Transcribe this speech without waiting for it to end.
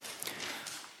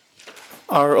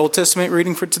Our Old Testament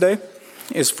reading for today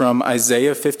is from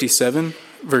Isaiah 57,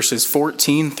 verses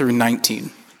 14 through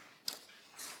 19.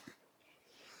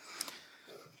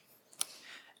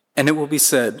 And it will be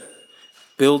said,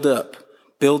 build up,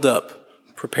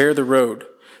 prepare the road,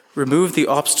 remove the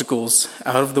obstacles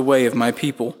out of the way of my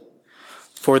people.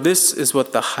 For this is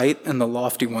what the height and the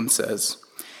lofty one says,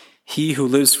 he who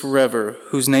lives forever,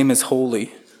 whose name is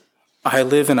holy. I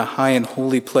live in a high and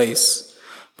holy place,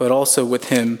 but also with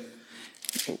him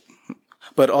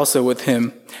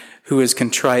who is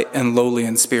contrite and lowly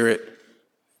in spirit,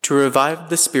 to revive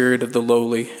the spirit of the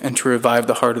lowly and to revive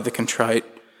the heart of the contrite.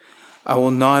 I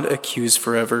will not accuse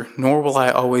forever, nor will I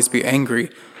always be angry,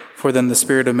 for then the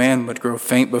spirit of man would grow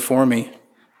faint before me,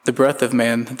 the breath of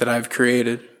man that I have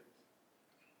created.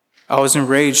 I was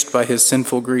enraged by his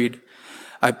sinful greed.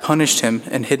 I punished him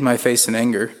and hid my face in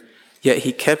anger, yet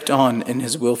he kept on in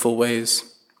his willful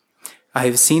ways. I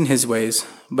have seen his ways,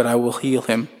 but I will heal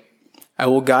him. I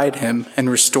will guide him and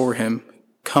restore him,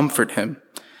 comfort him,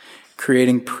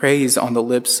 creating praise on the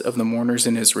lips of the mourners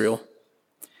in Israel.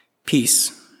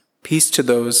 Peace, peace to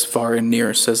those far and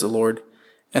near, says the Lord,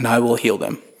 and I will heal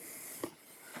them.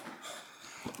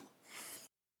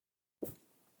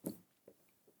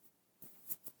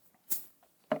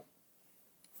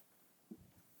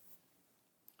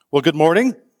 Well, good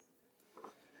morning.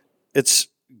 It's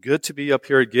good to be up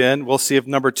here again. We'll see if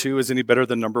number 2 is any better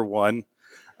than number 1.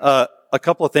 A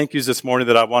couple of thank yous this morning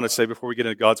that I want to say before we get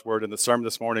into God's Word and the sermon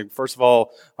this morning. First of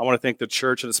all, I want to thank the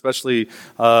church and especially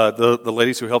the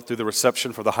ladies who helped do the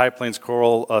reception for the High Plains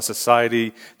Choral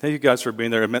Society. Thank you guys for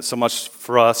being there. It meant so much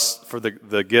for us, for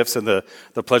the gifts and the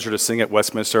pleasure to sing at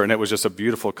Westminster, and it was just a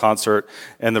beautiful concert,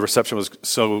 and the reception was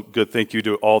so good. Thank you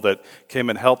to all that came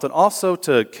and helped, and also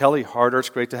to Kelly Harder. It's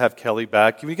great to have Kelly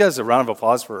back. Give you guys a round of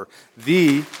applause for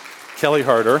the Kelly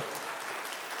Harder.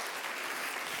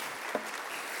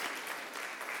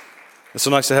 It's so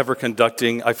nice to have her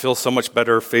conducting. I feel so much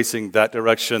better facing that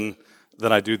direction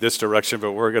than I do this direction,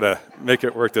 but we're going to make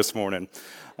it work this morning.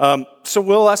 So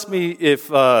Will asked me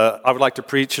if I would like to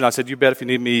preach, and I said, you bet if you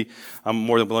need me, I'm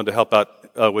more than willing to help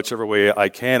out whichever way I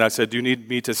can. I said, do you need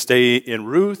me to stay in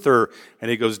Ruth? And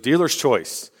he goes, dealer's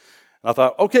choice. And I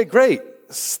thought, okay, great.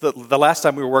 The last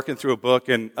time we were working through a book,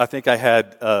 and I think I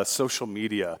had social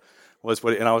media,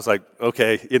 and I was like,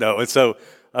 okay, and so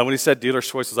when he said dealer's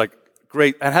choice, I was like,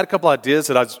 great. I had a couple ideas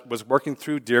that I was working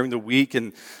through during the week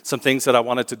and some things that I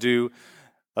wanted to do,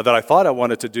 that I thought I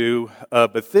wanted to do.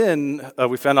 But then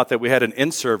we found out that we had an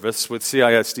in-service with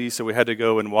CISD, so we had to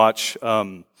go and watch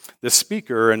this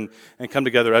speaker and come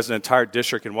together as an entire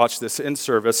district and watch this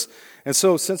in-service. And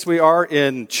so since we are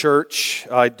in church,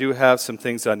 I do have some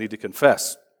things that I need to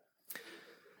confess.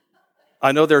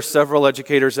 I know there are several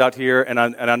educators out here, and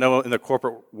I know in the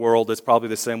corporate world it's probably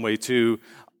the same way too.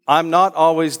 I'm not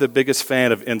always the biggest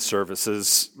fan of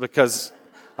in-services because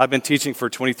I've been teaching for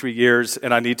 23 years,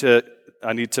 and I need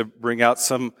to bring out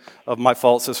some of my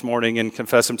faults this morning and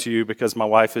confess them to you because my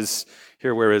wife is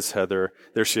here. Where is Heather?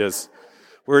 There she is.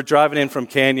 We're driving in from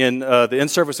Canyon. The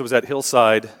in-service was at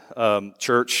Hillside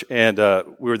Church, and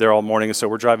we were there all morning. So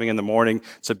we're driving in the morning.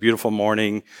 It's a beautiful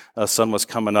morning. Sun was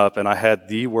coming up, and I had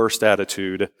the worst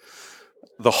attitude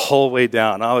the whole way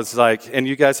down. I was like, and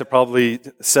you guys have probably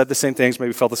said the same things,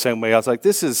 maybe felt the same way. I was like,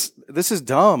 this is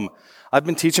dumb. I've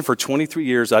been teaching for 23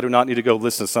 years. I do not need to go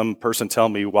listen to some person tell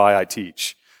me why I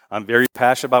teach. I'm very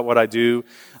passionate about what I do.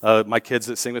 My kids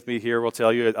that sing with me here will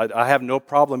tell you, I have no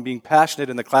problem being passionate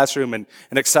in the classroom and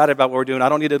excited about what we're doing. I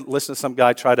don't need to listen to some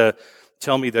guy try to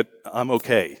tell me that I'm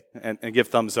okay and give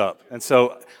thumbs up. And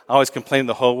so I always complained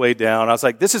the whole way down. I was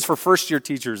like, this is for first-year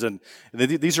teachers, and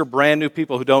these are brand-new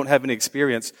people who don't have any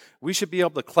experience. We should be able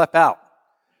to clap out.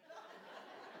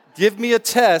 Give me a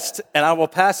test, and I will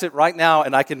pass it right now,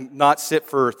 and I can not sit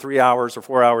for 3 hours or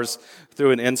 4 hours through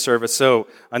an in-service. So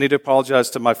I need to apologize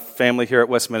to my family here at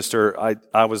Westminster.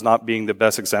 I was not being the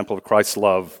best example of Christ's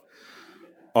love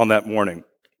on that morning.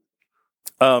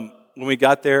 When we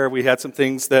got there, we had some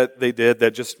things that they did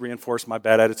that just reinforced my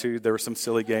bad attitude. There were some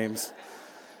silly games.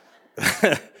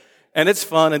 And it's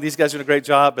fun, and these guys are doing a great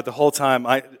job, but the whole time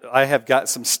I have got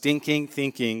some stinking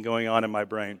thinking going on in my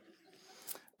brain.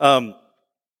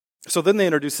 So then they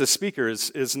introduced this speaker.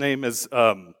 His name is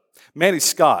Manny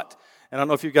Scott. And I don't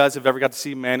know if you guys have ever got to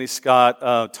see Manny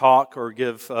Scott talk or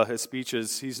give his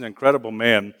speeches. He's an incredible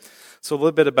man. So a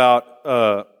little bit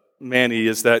about Manny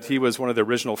is that he was one of the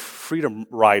original freedom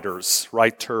writers.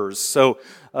 So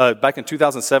back in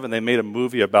 2007, they made a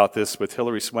movie about this with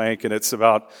Hilary Swank, and it's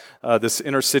about this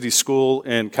inner city school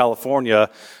in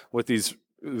California with these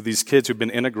kids who've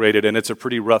been integrated, and it's a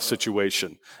pretty rough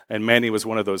situation. And Manny was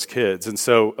one of those kids. And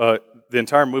so the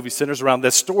entire movie centers around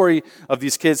this story of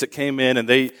these kids that came in, and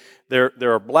there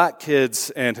are black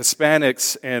kids and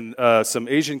Hispanics and some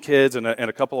Asian kids and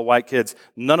a couple of white kids.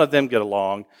 None of them get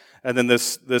along. And then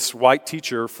this white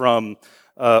teacher from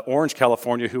Orange,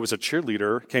 California, who was a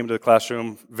cheerleader, came to the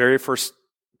classroom, very first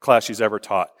class she's ever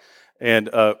taught.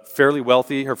 And fairly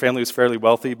wealthy. Her family was fairly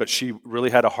wealthy, but she really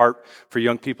had a heart for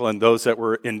young people and those that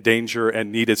were in danger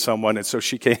and needed someone. And so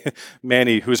she came,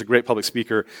 Manny, who's a great public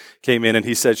speaker, came in and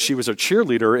he said she was a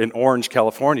cheerleader in Orange,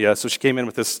 California. So she came in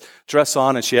with this dress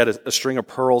on and she had a string of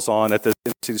pearls on at the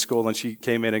city school. And she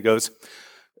came in and goes,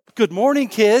 "Good morning,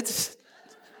 kids,"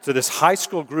 to this high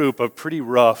school group of pretty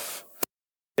rough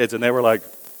kids. And they were like,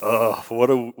 "Oh, what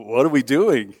are we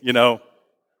doing?" You know?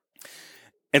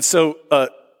 And so,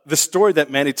 the story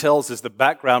that Manny tells is the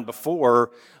background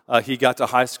before he got to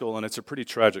high school, and it's a pretty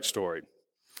tragic story.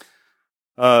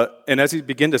 And as he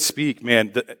began to speak,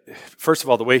 man, first of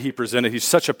all, the way he presented, he's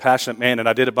such a passionate man, and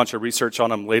I did a bunch of research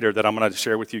on him later that I'm going to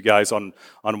share with you guys on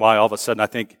why all of a sudden I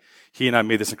think he and I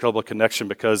made this incredible connection,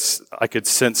 because I could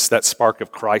sense that spark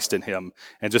of Christ in him,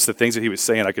 and just the things that he was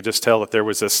saying, I could just tell that there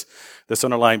was this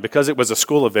underlying, because it was a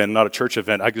school event, not a church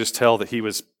event, I could just tell that he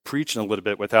was preaching a little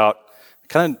bit without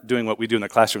kind of doing what we do in the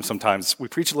classroom sometimes. We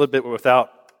preach a little bit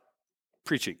without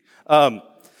preaching.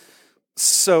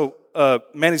 So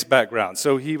Manny's background.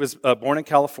 So he was born in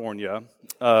California.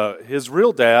 His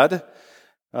real dad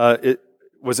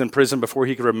was in prison before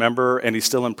he could remember, and he's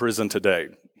still in prison today.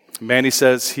 Manny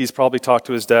says he's probably talked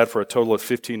to his dad for a total of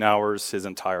 15 hours his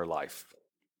entire life.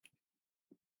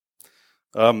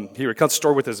 He recounts a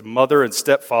story with his mother and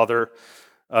stepfather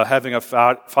having a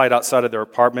fight outside of their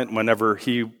apartment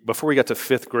before he got to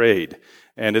 5th grade.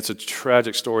 And it's a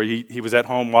tragic story. He was at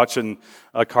home watching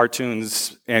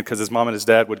cartoons, and because his mom and his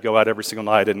dad would go out every single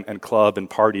night and club and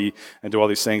party and do all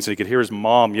these things, and he could hear his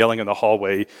mom yelling in the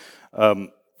hallway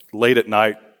late at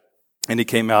night, and he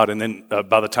came out, and then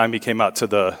by the time he came out to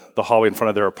the hallway in front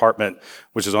of their apartment,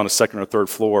 which is on a 2nd or 3rd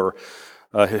floor,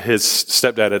 his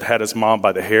stepdad had his mom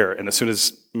by the hair, and as soon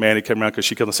as Manny came around, because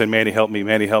she kept on saying, "Manny, help me,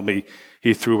 Manny, help me,"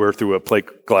 he threw her through a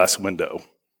plate glass window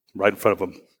right in front of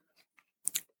him.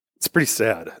 It's pretty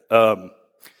sad.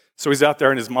 So he's out there,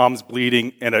 and his mom's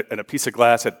bleeding, and a piece of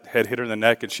glass had hit her in the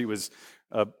neck, and she was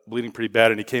bleeding pretty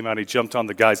bad, and he came out, and he jumped on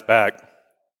the guy's back,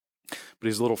 but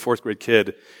he's a little 4th grade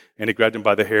kid, and he grabbed him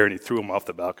by the hair, and he threw him off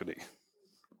the balcony.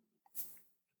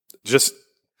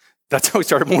 That's how we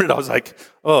started morning. I was like,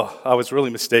 oh, I was really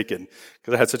mistaken,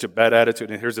 because I had such a bad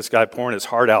attitude, and here's this guy pouring his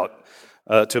heart out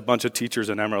to a bunch of teachers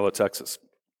in Amarillo, Texas.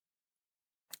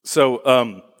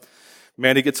 So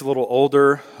Manny gets a little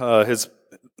older. His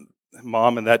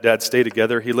mom and that dad stay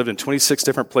together. He lived in 26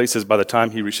 different places by the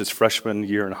time he reached his freshman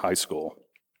year in high school.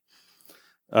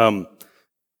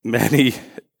 Manny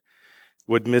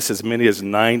would miss as many as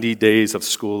 90 days of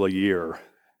school a year,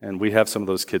 and we have some of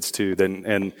those kids too.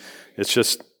 And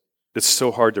it's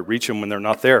so hard to reach them when they're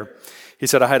not there. He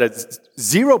said, "I had a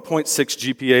 0.6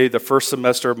 GPA the first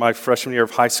semester of my freshman year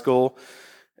of high school,"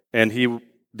 and he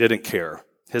didn't care.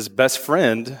 His best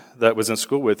friend that was in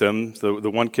school with him,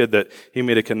 the one kid that he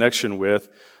made a connection with,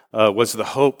 was the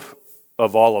hope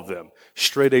of all of them.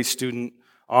 Straight A student,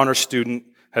 honor student,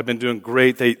 had been doing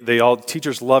great.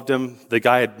 Teachers loved him. The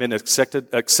guy had been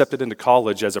accepted into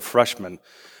college as a freshman.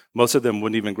 Most of them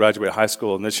wouldn't even graduate high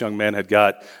school, and this young man had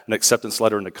got an acceptance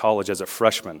letter into college as a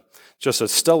freshman. Just a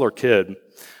stellar kid.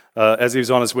 As he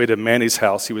was on his way to Manny's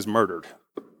house, he was murdered.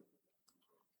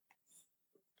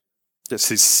 Just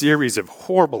a series of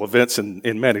horrible events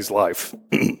in Manny's life.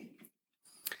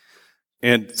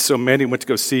 And so Manny went to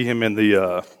go see him in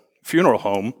the funeral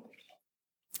home,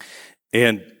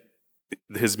 and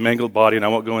his mangled body, and I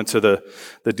won't go into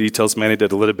the details. Manny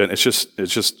did a little bit. It's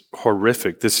just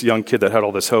horrific. This young kid that had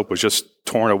all this hope was just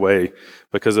torn away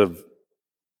because of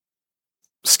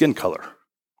skin color.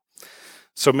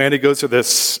 So Manny goes to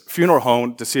this funeral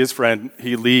home to see his friend.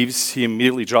 He leaves. He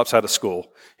immediately drops out of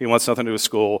school. He wants nothing to do with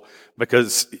school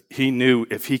because he knew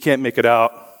if he can't make it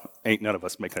out, ain't none of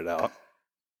us making it out.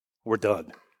 We're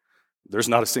done. There's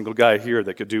not a single guy here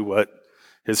that could do what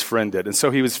his friend did. And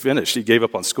so he was finished. He gave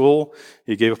up on school.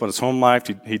 He gave up on his home life.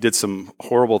 He did some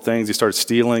horrible things. He started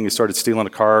stealing. He started stealing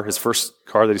a car. His first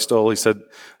car that he stole, he said,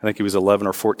 I think he was 11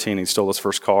 or 14. He stole his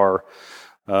first car.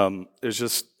 It was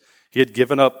just, he had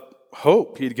given up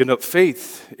hope. He had given up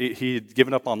faith. He had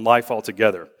given up on life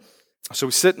altogether. So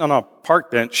he's sitting on a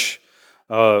park bench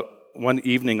one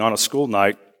evening on a school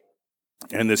night,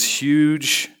 and this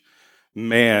huge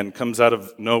man comes out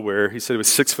of nowhere. He said he was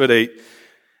 6'8",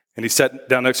 and he sat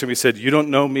down next to him. He said, "You don't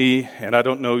know me, and I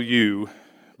don't know you,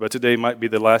 but today might be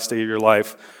the last day of your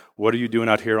life. What are you doing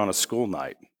out here on a school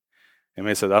night?" And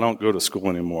Manny said, I don't go to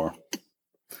school anymore.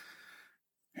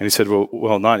 And he said,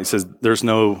 well, not. He says, there's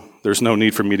no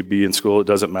need for me to be in school. It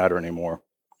doesn't matter anymore.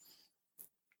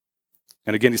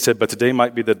 And again, he said, but today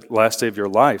might be the last day of your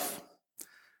life.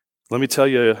 Let me tell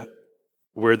you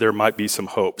where there might be some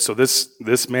hope. So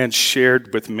this man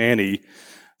shared with Manny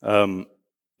the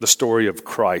story of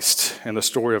Christ and the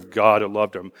story of God who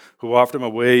loved him, who offered him a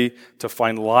way to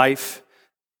find life,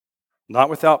 not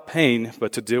without pain,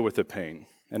 but to deal with the pain.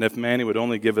 And if Manny would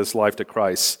only give his life to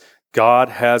Christ, God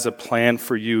has a plan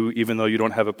for you, even though you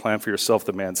don't have a plan for yourself,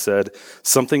 the man said.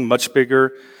 Something much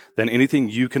bigger than anything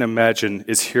you can imagine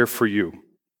is here for you.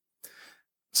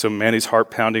 So Manny's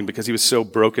heart pounding because he was so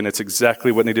broken. It's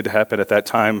exactly what needed to happen at that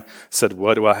time. Said,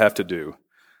 what do I have to do?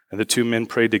 And the two men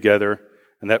prayed together,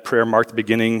 and that prayer marked the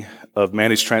beginning of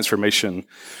Manny's transformation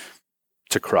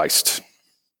to Christ.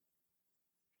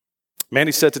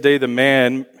 Manny said today the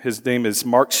man, his name is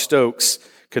Mark Stokes,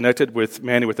 connected with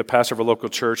Manny with the pastor of a local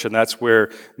church, and that's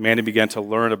where Manny began to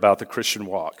learn about the Christian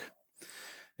walk.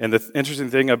 And the interesting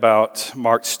thing about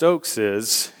Mark Stokes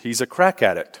is he's a crack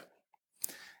addict.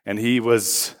 And he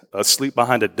was asleep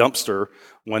behind a dumpster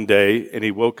one day, and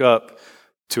he woke up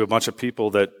to a bunch of people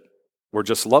that were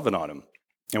just loving on him.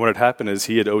 And what had happened is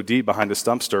he had OD'd behind this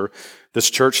dumpster. This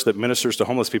church that ministers to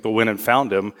homeless people went and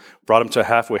found him, brought him to a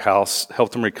halfway house,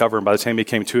 helped him recover, and by the time he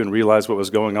came to and realized what was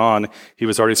going on, he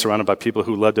was already surrounded by people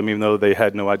who loved him even though they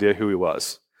had no idea who he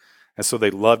was. And so they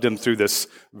loved him through this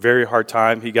very hard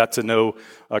time. He got to know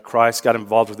Christ, got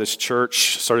involved with this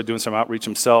church, started doing some outreach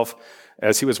himself.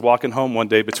 As he was walking home one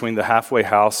day between the halfway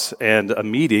house and a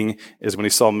meeting is when he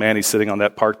saw Manny sitting on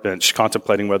that park bench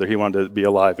contemplating whether he wanted to be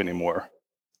alive anymore.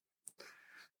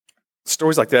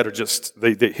 Stories like that are just,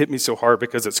 they hit me so hard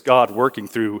because it's God working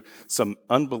through some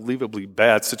unbelievably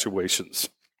bad situations.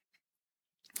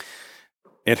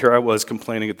 And here I was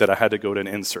complaining that I had to go to an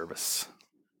in-service.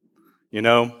 You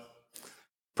know,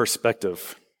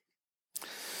 perspective.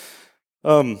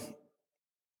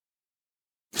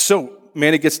 So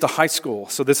Manny gets to high school.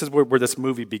 So this is where this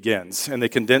movie begins. And they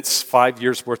condense 5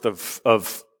 years worth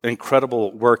of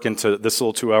incredible work into this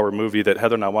little 2-hour movie that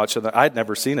Heather and I watched. I'd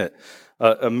never seen it.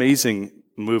 Amazing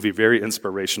movie, very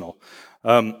inspirational.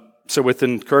 So with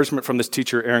encouragement from this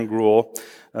teacher, Aaron Gruel,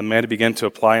 Manny began to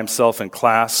apply himself in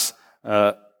class.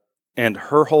 And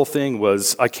her whole thing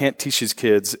was, I can't teach these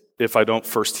kids if I don't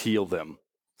first heal them.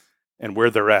 And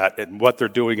where they're at, and what they're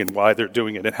doing, and why they're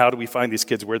doing it, and how do we find these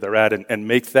kids where they're at, and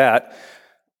make that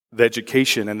the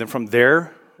education. And then from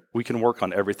there, we can work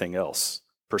on everything else.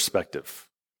 Perspective.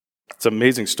 It's an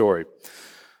amazing story.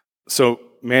 So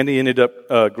Manny ended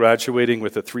up graduating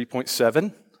with a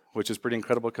 3.7, which is pretty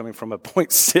incredible coming from a 0.6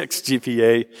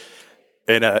 GPA.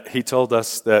 And he told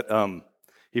us that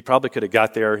he probably could have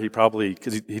got there.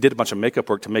 Because he did a bunch of makeup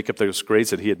work to make up those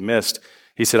grades that he had missed.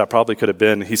 He said, I probably could have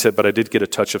been. He said, but I did get a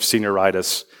touch of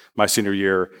senioritis my senior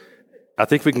year. I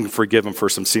think we can forgive him for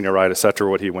some senioritis after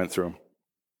what he went through.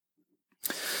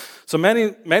 So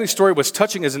Manny's story was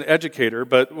touching as an educator,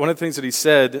 but one of the things that he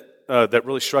said that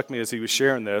really struck me as he was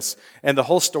sharing this, and the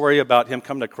whole story about him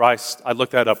coming to Christ, I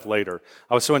looked that up later.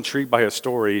 I was so intrigued by his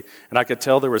story, and I could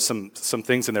tell there was some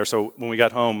things in there. So when we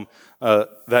got home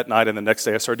that night and the next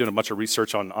day, I started doing a bunch of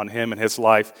research on him and his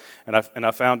life, and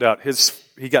I found out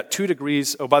he got 2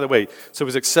 degrees. Oh, by the way, so he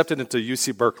was accepted into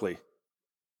UC Berkeley.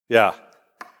 Yeah,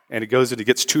 and he goes and he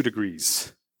gets 2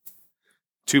 degrees,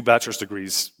 2 bachelor's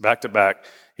degrees back to back.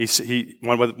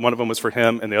 One of them was for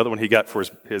him, and the other one he got for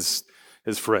his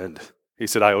friend. He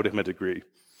said, I owed him a degree.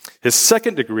 His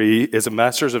second degree is a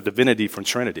Master's of Divinity from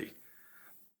Trinity.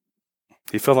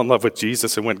 He fell in love with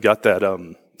Jesus and went and got that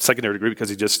secondary degree because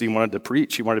he wanted to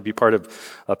preach. He wanted to be part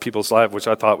of people's lives, which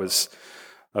I thought was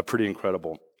pretty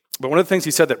incredible. But one of the things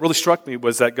he said that really struck me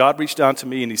was that God reached down to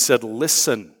me and he said,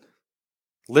 listen.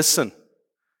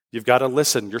 You've got to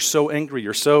listen. You're so angry.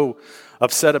 You're so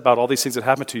upset about all these things that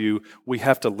happen to you. We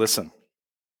have to listen.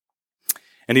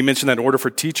 And he mentioned that in order for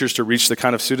teachers to reach the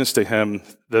kind of students to him,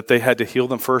 that they had to heal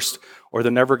them first, or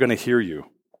they're never going to hear you.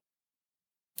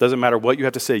 Doesn't matter what you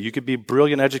have to say. You could be a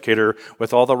brilliant educator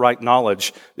with all the right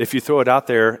knowledge. If you throw it out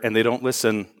there and they don't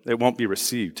listen, it won't be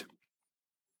received.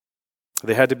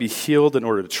 They had to be healed in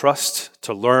order to trust,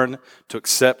 to learn, to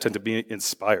accept, and to be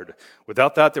inspired.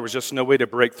 Without that, there was just no way to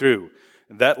break through.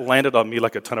 And that landed on me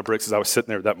like a ton of bricks as I was sitting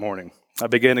there that morning. I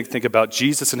began to think about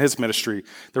Jesus and his ministry.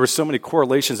 There were so many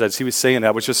correlations as he was saying that.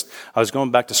 I was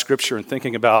going back to Scripture and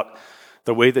thinking about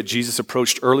the way that Jesus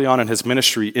approached early on in his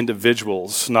ministry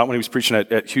individuals, not when he was preaching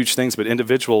at huge things, but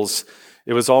individuals.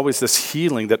 It was always this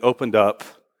healing that opened up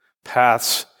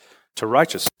paths to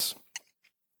righteousness.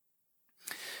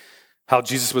 how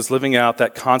Jesus was living out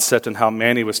that concept and how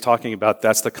Manny was talking about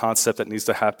that's the concept that needs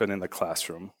to happen in the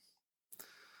classroom.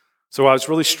 So I was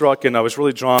really struck and I was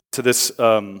really drawn to this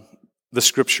the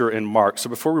scripture in Mark. So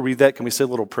before we read that, can we say a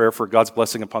little prayer for God's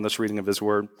blessing upon this reading of his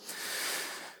word?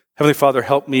 Heavenly Father,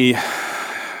 help me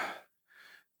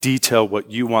detail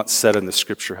what you want said in the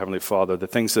scripture, Heavenly Father. The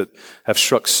things that have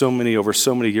struck so many over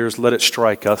so many years, let it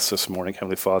strike us this morning,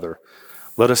 Heavenly Father.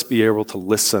 Let us be able to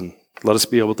listen. Let us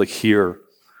be able to hear.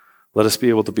 Let us be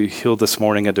able to be healed this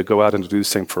morning and to go out and to do the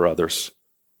same for others.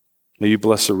 May you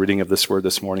bless the reading of this word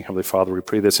this morning, Heavenly Father. We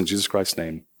pray this in Jesus Christ's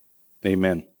name.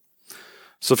 Amen.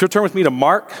 So if you'll turn with me to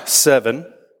Mark 7,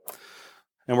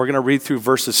 and we're going to read through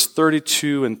verses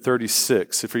 32 and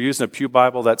 36. If you're using a pew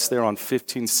Bible, that's there on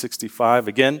 1565.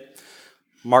 Again,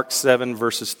 Mark 7,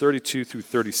 verses 32 through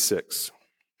 36.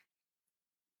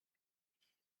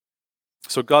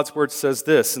 So God's word says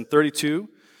this, in 32,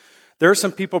 there are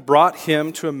some people brought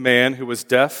him to a man who was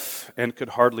deaf and could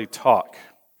hardly talk.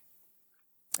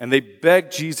 And they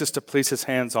begged Jesus to place his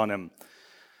hands on him.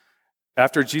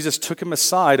 After Jesus took him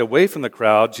aside away from the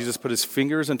crowd, Jesus put his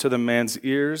fingers into the man's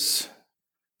ears.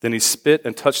 Then he spit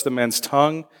and touched the man's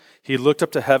tongue. He looked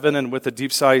up to heaven and with a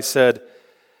deep sigh he said,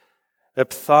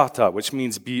 Ephphatha, which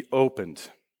means be opened.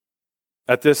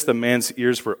 At this, the man's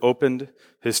ears were opened,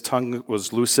 his tongue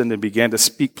was loosened and began to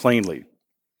speak plainly.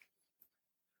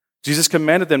 Jesus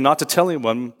commanded them not to tell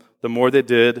anyone. The more they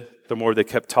did, the more they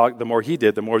kept talking. The more he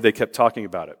did, the more they kept talking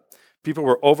about it. People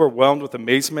were overwhelmed with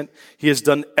amazement. He has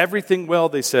done everything well,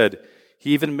 they said.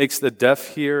 He even makes the deaf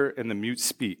hear and the mute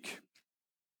speak.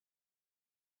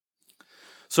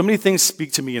 So many things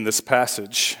speak to me in this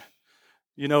passage.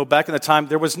 You know, back in the time,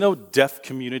 there was no deaf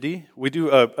community. We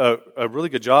do a really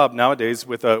good job nowadays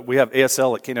with, we have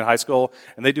ASL at Canaan High School,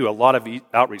 and they do a lot of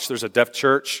outreach. There's a deaf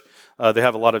church. They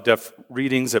have a lot of deaf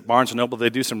readings at Barnes & Noble.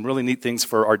 They do some really neat things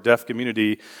for our deaf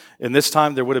community. In this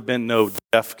time, there would have been no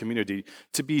deaf community.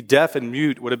 To be deaf and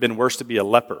mute would have been worse to be a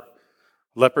leper.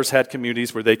 Lepers had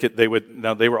communities where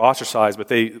they were ostracized, but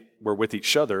they were with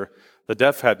each other. The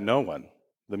deaf had no one.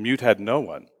 The mute had no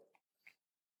one.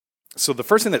 So the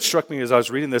first thing that struck me as I was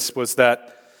reading this was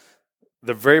that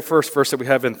the very first verse that we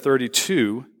have in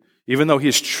 32, even though he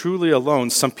is truly alone,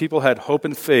 some people had hope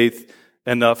and faith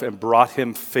enough and brought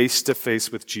him face to face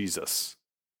with Jesus.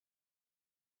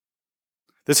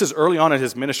 This is early on in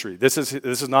his ministry. This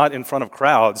is not in front of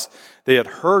crowds. They had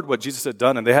heard what Jesus had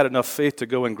done, and they had enough faith to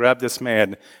go and grab this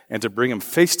man and to bring him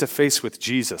face to face with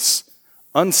Jesus.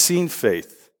 Unseen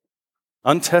faith,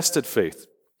 untested faith.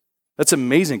 That's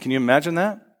amazing. Can you imagine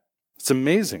that? It's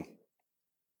amazing.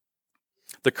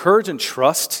 The courage and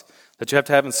trust that you have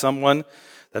to have in someone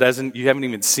that you haven't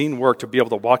even seen work to be able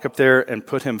to walk up there and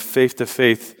put him face to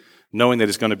face knowing that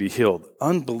he's going to be healed.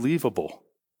 Unbelievable.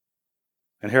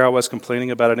 And here I was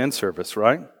complaining about it in service,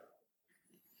 right?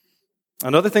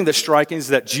 Another thing that's striking is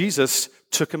that Jesus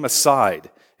took him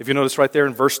aside. If you notice right there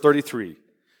in verse 33,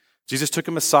 Jesus took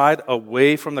him aside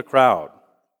away from the crowd.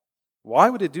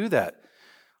 Why would he do that?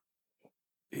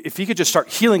 If he could just start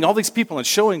healing all these people and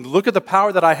showing, look at the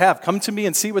power that I have, come to me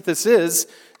and see what this is,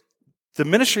 the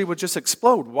ministry would just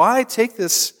explode. Why take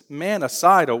this man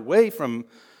aside away from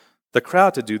the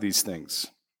crowd to do these things?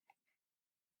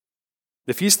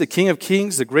 If he's the King of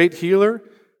Kings, the great healer,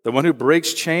 the one who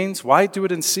breaks chains, why do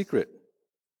it in secret?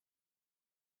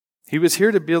 He was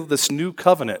here to build this new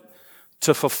covenant,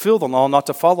 to fulfill the law, not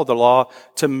to follow the law,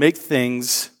 to make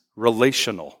things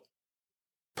relational,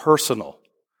 personal.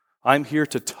 I'm here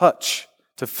to touch,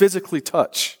 to physically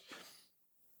touch.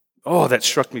 Oh, that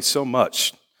struck me so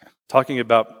much. Talking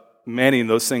about Manny and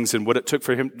those things and what it took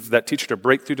for him, that teacher, to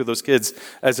break through to those kids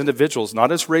as individuals,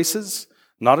 not as races,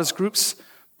 not as groups,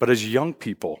 but as young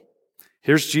people.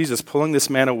 Here's Jesus pulling this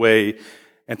man away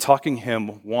and talking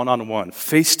him one-on-one,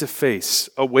 face-to-face,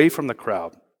 away from the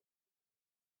crowd.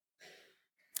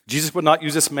 Jesus would not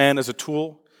use this man as a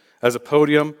tool, as a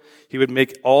podium. He would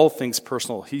make all things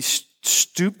personal. He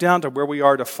stooped down to where we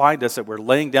are to find us, that we're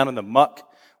laying down in the muck.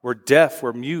 We're deaf,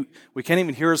 we're mute. We can't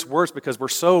even hear his words because we're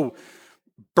so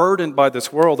burdened by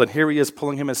this world. And here he is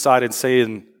pulling him aside and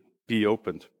saying, be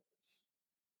opened.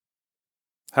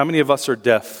 How many of us are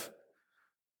deaf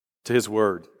to his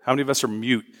word? How many of us are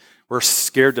mute? We're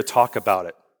scared to talk about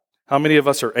it. How many of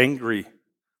us are angry,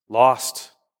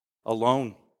 lost,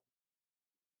 alone?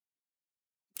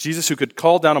 Jesus, who could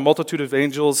call down a multitude of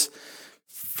angels,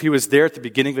 he was there at the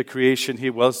beginning of the creation. He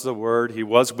was the Word. He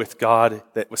was with God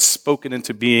that was spoken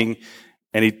into being,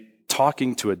 and he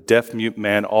talking to a deaf, mute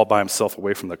man all by himself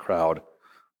away from the crowd.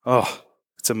 Oh,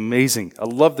 it's amazing. I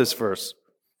love this verse.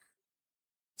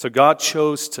 So God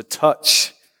chose to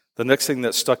touch. The next thing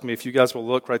that struck me, if you guys will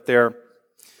look right there,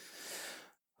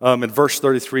 In verse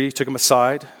 33, he took him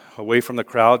aside, away from the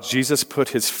crowd. Jesus put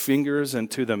his fingers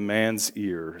into the man's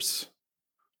ears.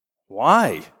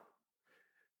 Why?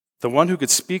 The one who could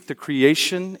speak the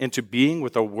creation into being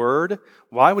with a word,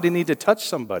 why would he need to touch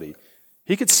somebody?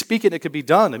 He could speak it and it could be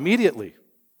done immediately.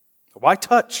 Why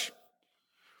touch?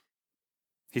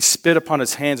 He spit upon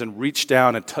his hands and reached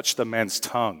down and touched the man's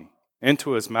tongue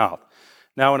into his mouth.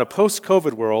 Now, in a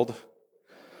post-COVID world,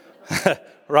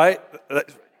 right?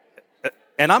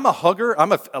 And I'm a hugger.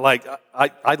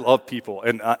 I love people,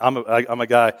 and I'm a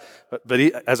guy. But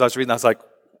as I was reading, I was like,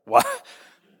 "What?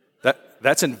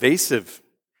 That's invasive."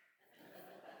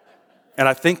 And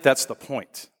I think that's the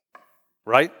point,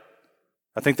 right?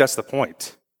 I think that's the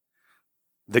point.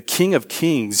 The King of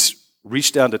Kings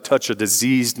reached down to touch a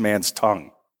diseased man's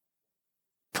tongue,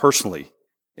 personally,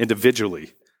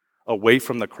 individually, away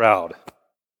from the crowd.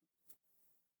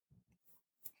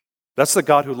 That's the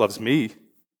God who loves me.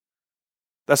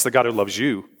 That's the God who loves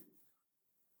you.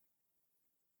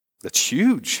 That's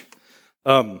huge.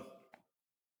 To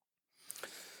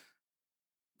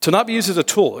not be used as a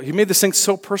tool. He made this thing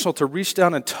so personal, to reach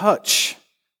down and touch.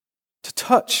 To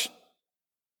touch.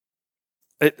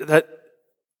 That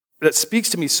speaks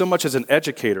to me so much as an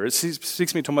educator. It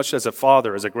speaks to me so much as a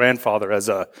father, as a grandfather, as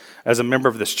a member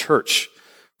of this church.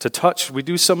 To touch, we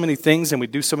do so many things and we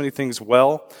do so many things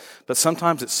well, but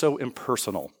sometimes it's so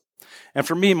impersonal. And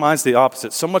for me, mine's the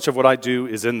opposite. So much of what I do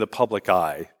is in the public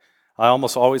eye. I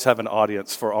almost always have an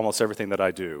audience for almost everything that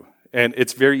I do. And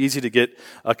it's very easy to get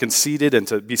conceited and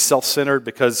to be self-centered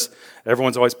because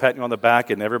everyone's always patting you on the back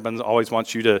and everyone always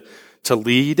wants you to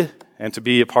lead and to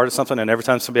be a part of something. And every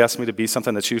time somebody asks me to be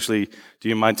something, that's usually, do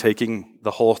you mind taking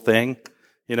the whole thing?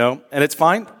 You know, and it's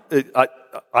fine.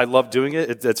 I love doing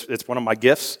it. It's one of my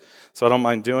gifts, so I don't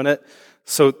mind doing it.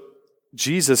 So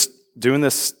Jesus doing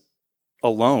this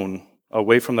alone,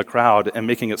 away from the crowd, and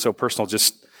making it so personal,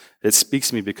 it speaks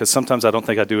to me because sometimes I don't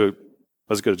think I do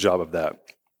as good a job of that.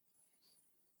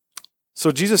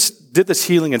 So Jesus did this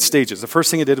healing in stages. The first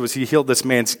thing he did was he healed this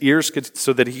man's ears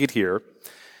so that he could hear,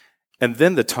 and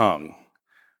then the tongue.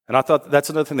 And I thought that's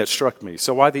another thing that struck me.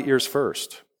 So why the ears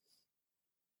first?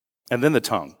 And then the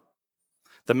tongue.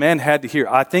 The man had to hear.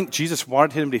 I think Jesus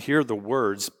wanted him to hear the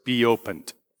words, be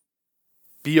opened.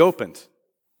 Be opened.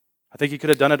 I think he could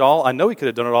have done it all. I know he could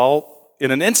have done it all in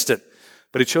an instant.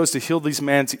 But he chose to heal these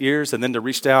man's ears and then to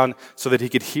reach down so that he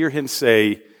could hear him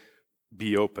say,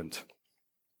 be opened.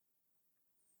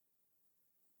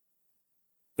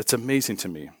 It's amazing to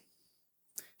me.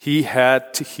 He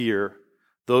had to hear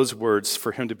those words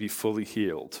for him to be fully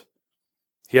healed.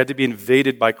 He had to be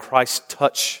invaded by Christ's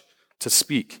touch to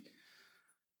speak.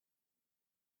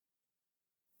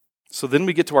 So then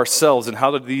we get to ourselves, and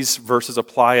how do these verses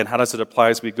apply, and how does it apply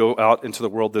as we go out into the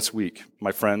world this week,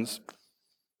 my friends?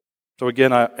 So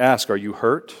again, I ask, are you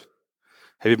hurt?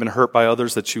 Have you been hurt by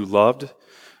others that you loved?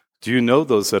 Do you know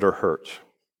those that are hurt?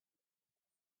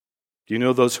 Do you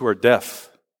know those who are deaf?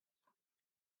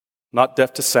 Not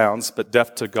deaf to sounds, but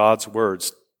deaf to God's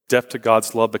words, deaf to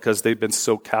God's love because they've been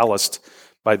so calloused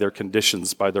by their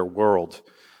conditions, by their world,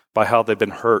 by how they've been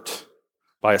hurt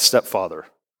by a stepfather,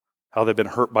 how they've been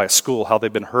hurt by a school, how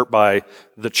they've been hurt by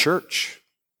the church.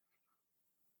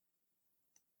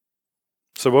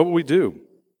 So what will we do?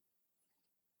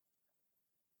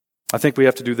 I think we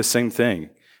have to do the same thing.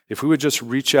 If we would just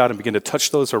reach out and begin to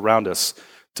touch those around us,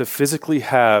 to physically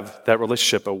have that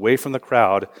relationship away from the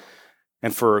crowd,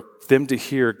 and for them to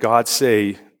hear God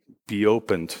say, be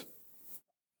opened.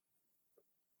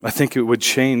 I think it would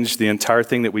change the entire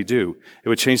thing that we do. It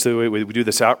would change the way we do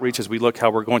this outreach as we look how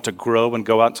we're going to grow and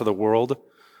go out into the world.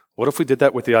 What if we did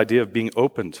that with the idea of being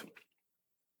opened?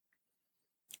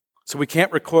 So we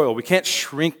can't recoil. We can't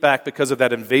shrink back because of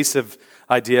that invasive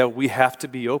idea. We have to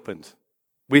be opened.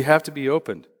 We have to be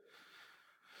opened.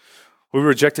 Will we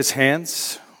reject his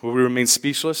hands? Will we remain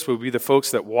speechless? Will we be the folks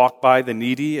that walk by the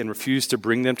needy and refuse to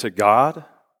bring them to God?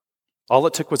 All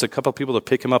it took was a couple of people to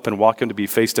pick him up and walk him to be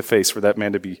face to face for that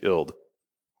man to be healed.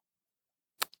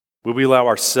 Will we allow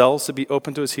ourselves to be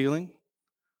open to his healing?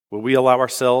 Will we allow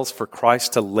ourselves for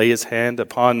Christ to lay his hand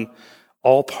upon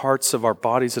all parts of our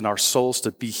bodies and our souls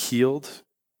to be healed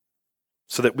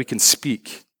so that we can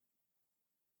speak?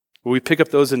 Will we pick up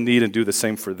those in need and do the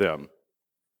same for them?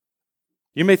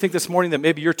 You may think this morning that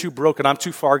maybe you're too broken, I'm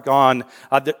too far gone.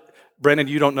 Brandon,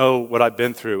 you don't know what I've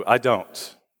been through. I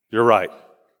don't. You're right.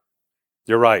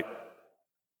 You're right.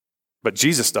 But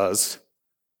Jesus does.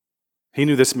 He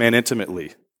knew this man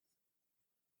intimately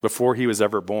before he was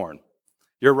ever born.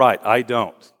 You're right, I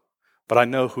don't. But I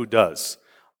know who does.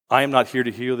 I am not here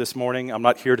to heal this morning. I'm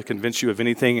not here to convince you of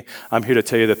anything. I'm here to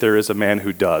tell you that there is a man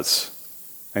who does.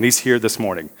 And he's here this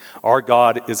morning. Our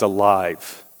God is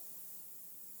alive.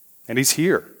 And he's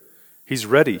here. He's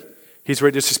ready. He's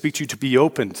ready to speak to you, to be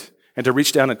opened, and to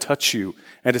reach down and touch you,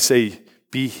 and to say,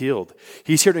 be healed.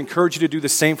 He's here to encourage you to do the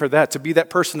same for that, to be that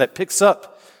person that picks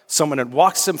up someone and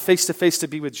walks them face to face to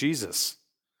be with Jesus.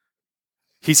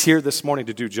 He's here this morning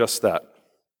to do just that.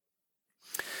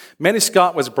 Manny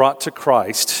Scott was brought to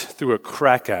Christ through a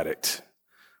crack addict.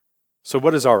 So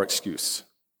what is our excuse?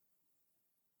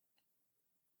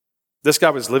 This guy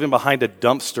was living behind a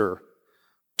dumpster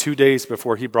 2 days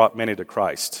before he brought Manny to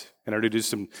Christ and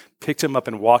introduced him, picked him up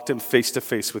and walked him face to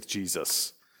face with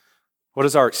Jesus. What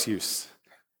is our excuse?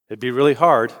 It'd be really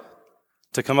hard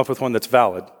to come up with one that's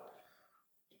valid.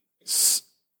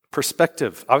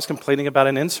 Perspective. I was complaining about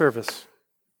an in-service.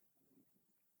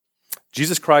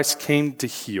 Jesus Christ came to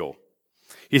heal.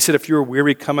 He said, if you are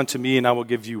weary, come unto me and I will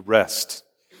give you rest.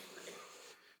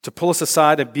 To pull us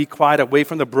aside and be quiet away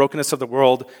from the brokenness of the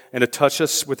world and to touch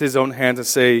us with his own hands and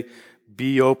say,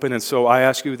 be open. And so I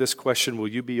ask you this question, will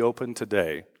you be open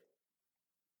today?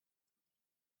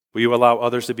 Will you allow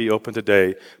others to be open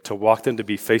today, to walk them to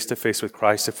be face to face with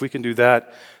Christ? If we can do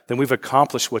that, then we've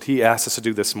accomplished what he asked us to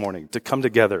do this morning, to come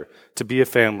together, to be a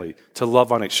family, to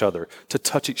love on each other, to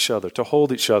touch each other, to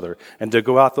hold each other, and to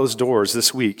go out those doors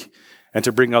this week and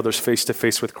to bring others face to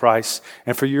face with Christ,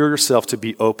 and for you yourself to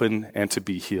be open and to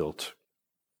be healed.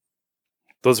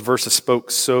 Those verses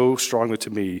spoke so strongly to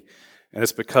me, and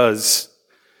it's because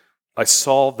I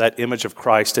saw that image of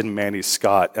Christ in Manny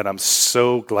Scott, and I'm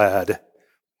so glad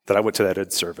that I went to that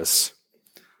Ed service.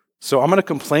 So I'm going to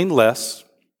complain less.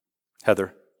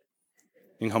 Heather,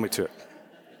 you can help me to it.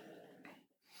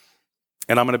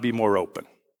 And I'm going to be more open.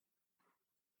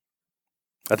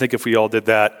 I think if we all did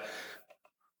that,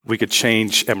 we could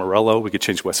change Amarillo, we could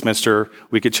change Westminster,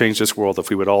 we could change this world if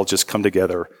we would all just come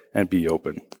together and be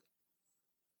open.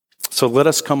 So let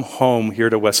us come home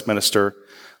here to Westminster.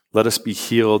 Let us be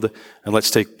healed, and let's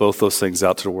take both those things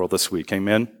out to the world this week.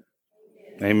 Amen?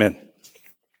 Amen.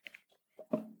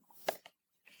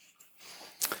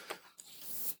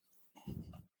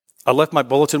 I left my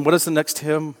bulletin. What is the next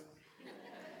hymn?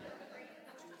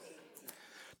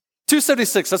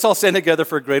 276. Let's all stand together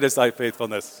for Great is Thy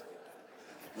Faithfulness.